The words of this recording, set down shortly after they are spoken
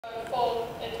Fall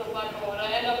into a black hole and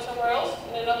I end up somewhere else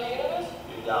in another universe?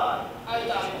 You die. I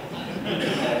die.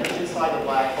 And inside the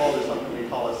black hole, there's something we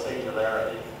call a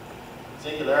singularity.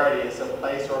 Singularity is a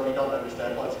place where we don't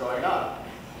understand what's going on.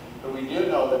 But we do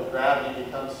know that gravity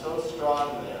becomes so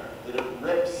strong there that it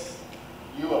rips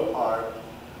you apart.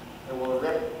 It will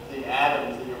rip the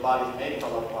atoms that your body's made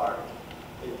from apart.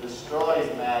 It destroys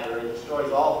matter, it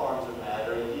destroys all forms of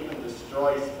matter, and it even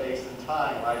destroys space and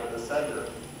time right at the center.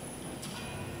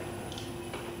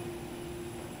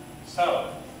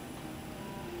 So,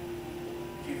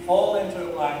 if you fall into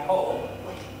a black hole,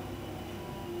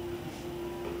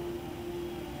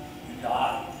 you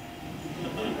die.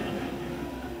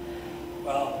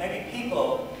 Well, maybe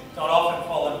people don't often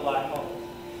fall into black holes,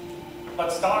 but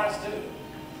stars do.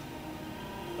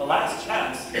 The last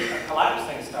chance a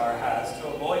collapsing star has to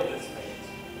avoid this fate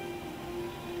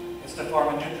is to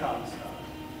form a neutron star.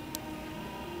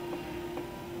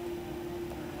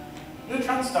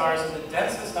 Neutron stars are the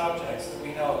densest objects that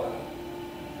we know about.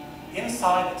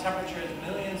 Inside, the temperature is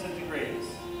millions of degrees,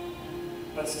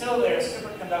 but still they are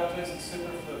superconductors and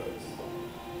superfluids.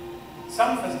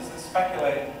 Some physicists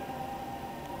speculate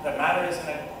that matter is in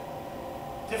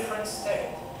a different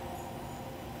state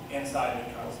inside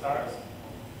neutron stars,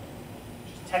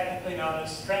 which is technically known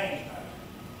as strange matter.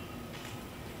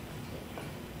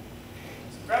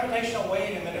 So gravitational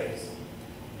wave emitters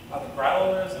are the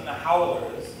growlers and the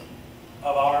howlers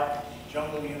of our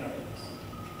jungle universe.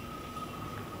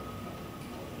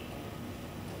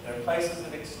 They're places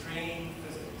of extreme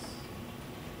physics.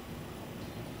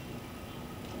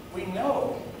 We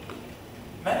know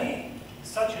many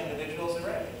such individuals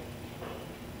already,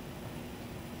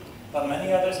 but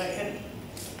many others are hidden.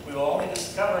 We will only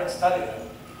discover and study them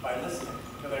by listening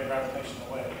to their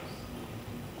gravitational waves.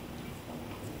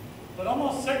 But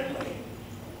almost certainly,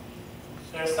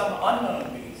 there are some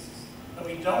unknown beasts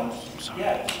that we don't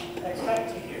yet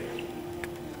expect to hear.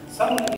 Some